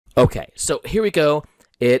Okay, so here we go.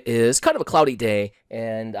 It is kind of a cloudy day,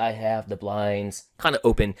 and I have the blinds kind of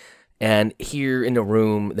open. And here in the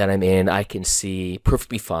room that I'm in, I can see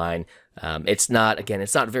perfectly fine. It's not, again,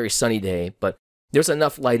 it's not a very sunny day, but there's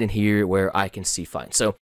enough light in here where I can see fine.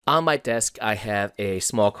 So on my desk, I have a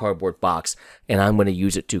small cardboard box, and I'm going to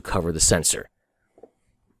use it to cover the sensor.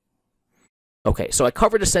 Okay, so I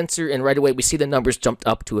covered the sensor, and right away we see the numbers jumped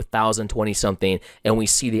up to 1,020 something, and we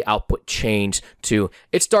see the output change to,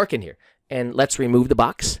 it's dark in here. And let's remove the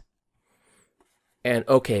box. And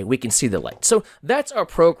okay, we can see the light. So that's our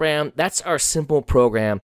program. That's our simple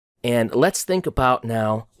program. And let's think about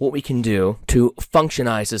now what we can do to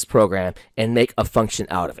functionize this program and make a function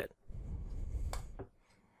out of it.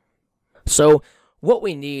 So what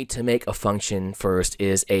we need to make a function first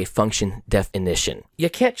is a function definition. You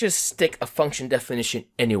can't just stick a function definition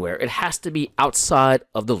anywhere. It has to be outside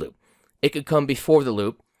of the loop. It could come before the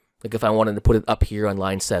loop, like if I wanted to put it up here on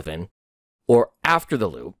line 7, or after the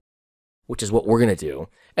loop, which is what we're going to do,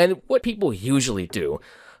 and what people usually do.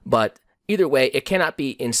 But either way, it cannot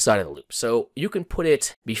be inside of the loop. So you can put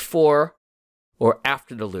it before or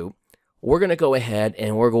after the loop. We're going to go ahead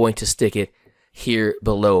and we're going to stick it here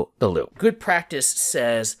below the loop. Good practice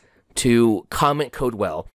says to comment code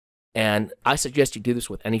well, and I suggest you do this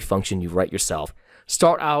with any function you write yourself.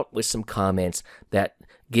 Start out with some comments that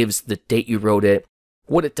gives the date you wrote it,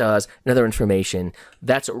 what it does, and other information.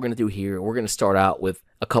 That's what we're going to do here. We're going to start out with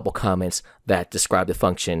a couple comments that describe the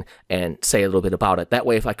function and say a little bit about it. That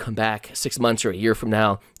way, if I come back 6 months or a year from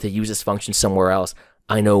now to use this function somewhere else,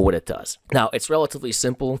 I know what it does. Now, it's relatively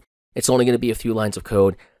simple. It's only going to be a few lines of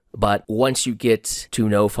code. But once you get to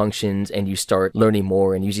know functions and you start learning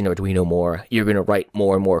more and using Arduino more, you're going to write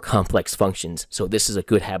more and more complex functions. So this is a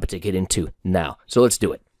good habit to get into now. So let's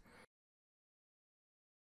do it.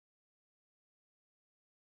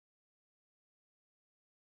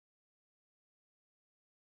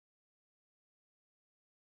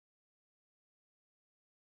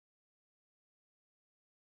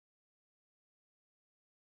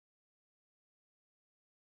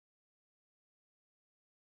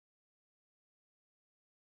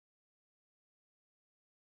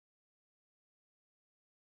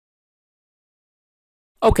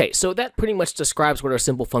 Okay, so that pretty much describes what our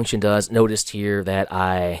simple function does. Notice here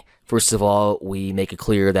that first of all, we make it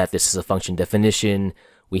clear that this is a function definition.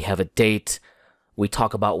 We have a date. We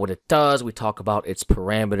talk about what it does. We talk about its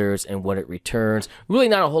parameters and what it returns. Really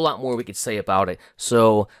not a whole lot more we could say about it.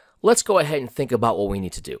 So let's go ahead and think about what we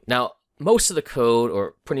need to do. Now, most of the code,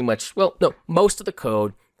 or pretty much, well, no, most of the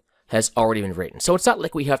code has already been written. So it's not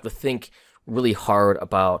like we have to think really hard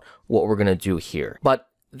about what we're going to do here. But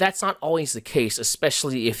that's not always the case,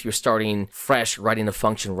 especially if you're starting fresh, writing a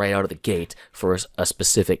function right out of the gate for a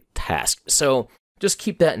specific task. So just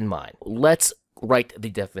keep that in mind. Let's write the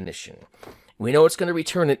definition. We know it's going to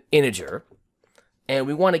return an integer, and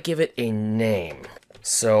we want to give it a name.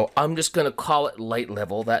 So I'm just going to call it light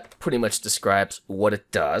level. That pretty much describes what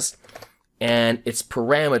it does. And its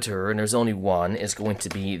parameter, and there's only one, is going to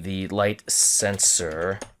be the light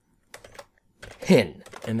sensor pin.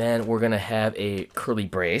 And then we're going to have a curly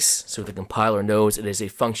brace so the compiler knows it is a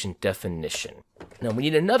function definition. Now we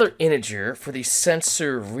need another integer for the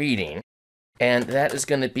sensor reading, and that is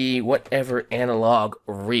going to be whatever analog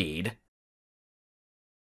read.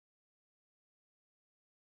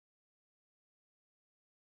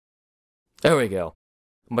 There we go.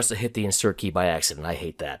 Must have hit the insert key by accident. I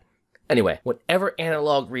hate that. Anyway, whatever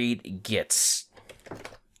analog read gets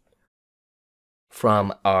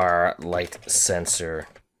from our light sensor.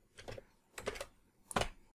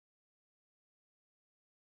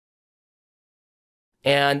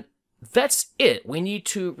 And that's it. We need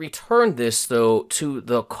to return this, though, to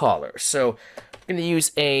the caller. So I'm going to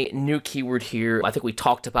use a new keyword here. I think we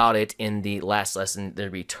talked about it in the last lesson, the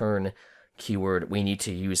return keyword. We need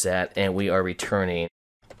to use that, and we are returning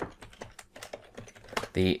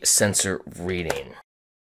the sensor reading.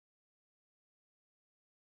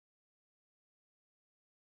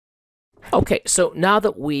 Okay, so now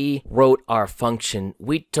that we wrote our function,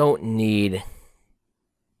 we don't need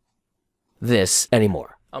this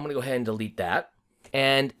anymore. I'm going to go ahead and delete that.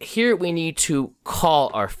 And here we need to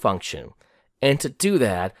call our function. And to do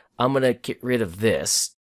that, I'm going to get rid of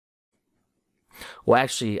this. Well,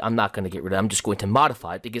 actually, I'm not going to get rid of it. I'm just going to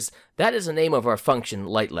modify it because that is the name of our function,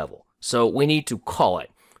 light level. So we need to call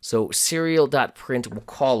it. So serial.print will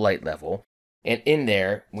call light level. And in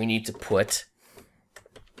there, we need to put,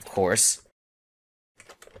 of course,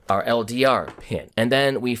 our LDR pin. And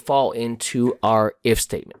then we fall into our if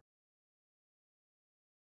statement.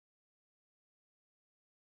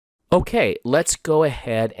 Okay, let's go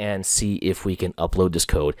ahead and see if we can upload this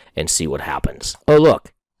code and see what happens. Oh,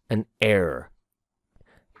 look, an error.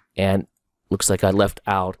 And looks like I left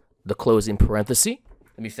out the closing parenthesis.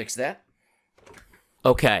 Let me fix that.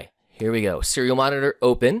 Okay, here we go. Serial monitor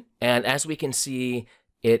open. And as we can see,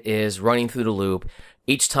 it is running through the loop.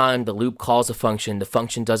 Each time the loop calls a function, the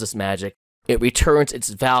function does its magic. It returns its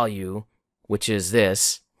value, which is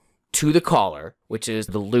this, to the caller, which is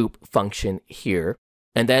the loop function here.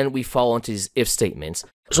 And then we fall into these if statements.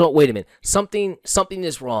 So wait a minute, something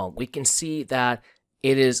is wrong. We can see that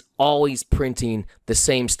it is always printing the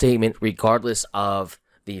same statement regardless of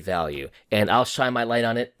the value. And I'll shine my light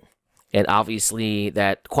on it. And obviously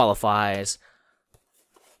that qualifies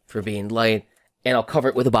for being light. And I'll cover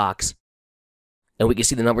it with a box. And we can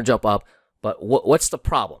see the number jump up. But what's the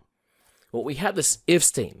problem? Well, we have this if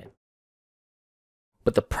statement.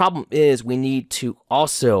 But the problem is we need to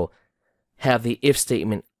also have the if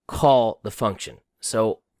statement call the function.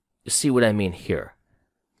 So you see what I mean here.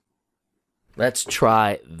 Let's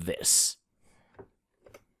try this.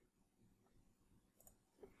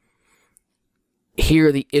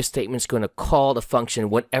 Here the if statement is going to call the function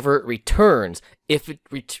whatever it returns. If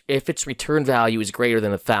its return value is greater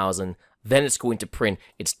than 1,000, then it's going to print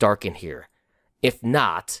it's dark in here. If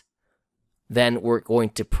not, then we're going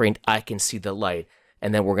to print I can see the light.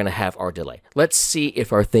 And then we're going to have our delay. Let's see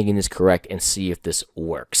if our thinking is correct and see if this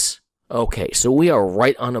works. Okay, so we are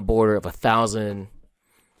right on the border of 1,000.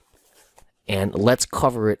 And let's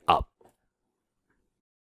cover it up.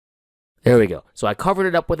 There we go. So I covered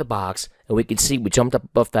it up with a box, and we can see we jumped up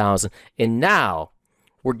above 1,000. And now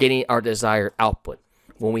we're getting our desired output.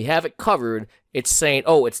 When we have it covered, it's saying,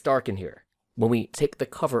 oh, it's dark in here. When we take the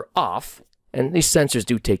cover off, and these sensors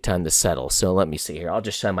do take time to settle. So let me see here. I'll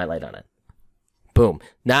just shine my light on it. Boom.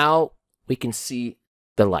 Now we can see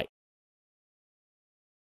the light.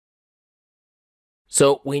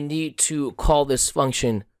 So we need to call this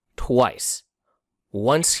function twice.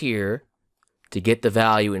 Once here to get the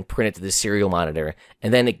value and print it to the serial monitor,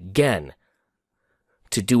 and then again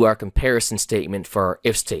to do our comparison statement for our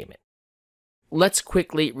if statement. Let's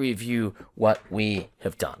quickly review what we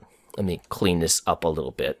have done. Let me clean this up a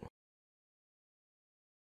little bit.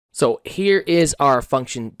 So here is our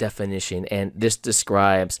function definition, and this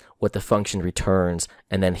describes what the function returns,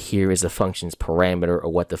 and then here is the function's parameter, or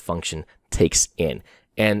what the function takes in.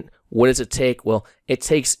 And what does it take? Well, it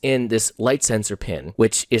takes in this light sensor pin,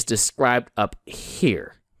 which is described up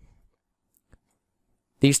here.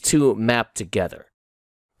 These two map together.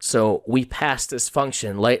 So we pass this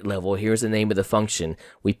function, light level, here's the name of the function.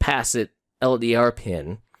 We pass it LDR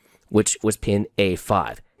pin, which was pin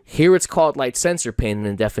A5. Here it's called light sensor pin in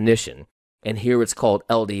the definition, and here it's called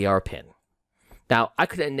LDR pin. Now, I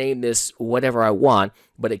could name this whatever I want,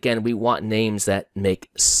 but again, we want names that make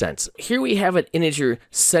sense. Here we have an integer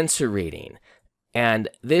sensor reading, and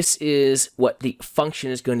this is what the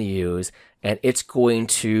function is going to use, and it's going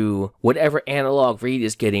to, whatever analog read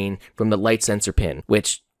is getting from the light sensor pin,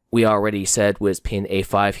 which we already said was pin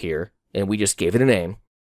A5 here, and we just gave it a name.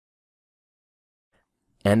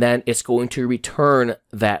 And then it's going to return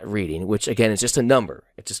that reading, which again is just a number.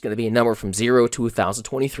 It's just going to be a number from 0 to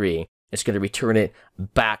 1023. It's going to return it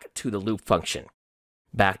back to the loop function,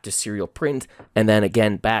 back to serial print, and then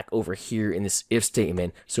again back over here in this if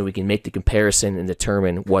statement so we can make the comparison and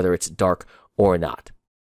determine whether it's dark or not.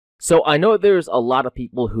 So I know there's a lot of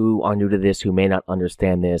people who are new to this who may not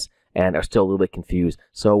understand this and are still a little bit confused.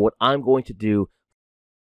 So what I'm going to do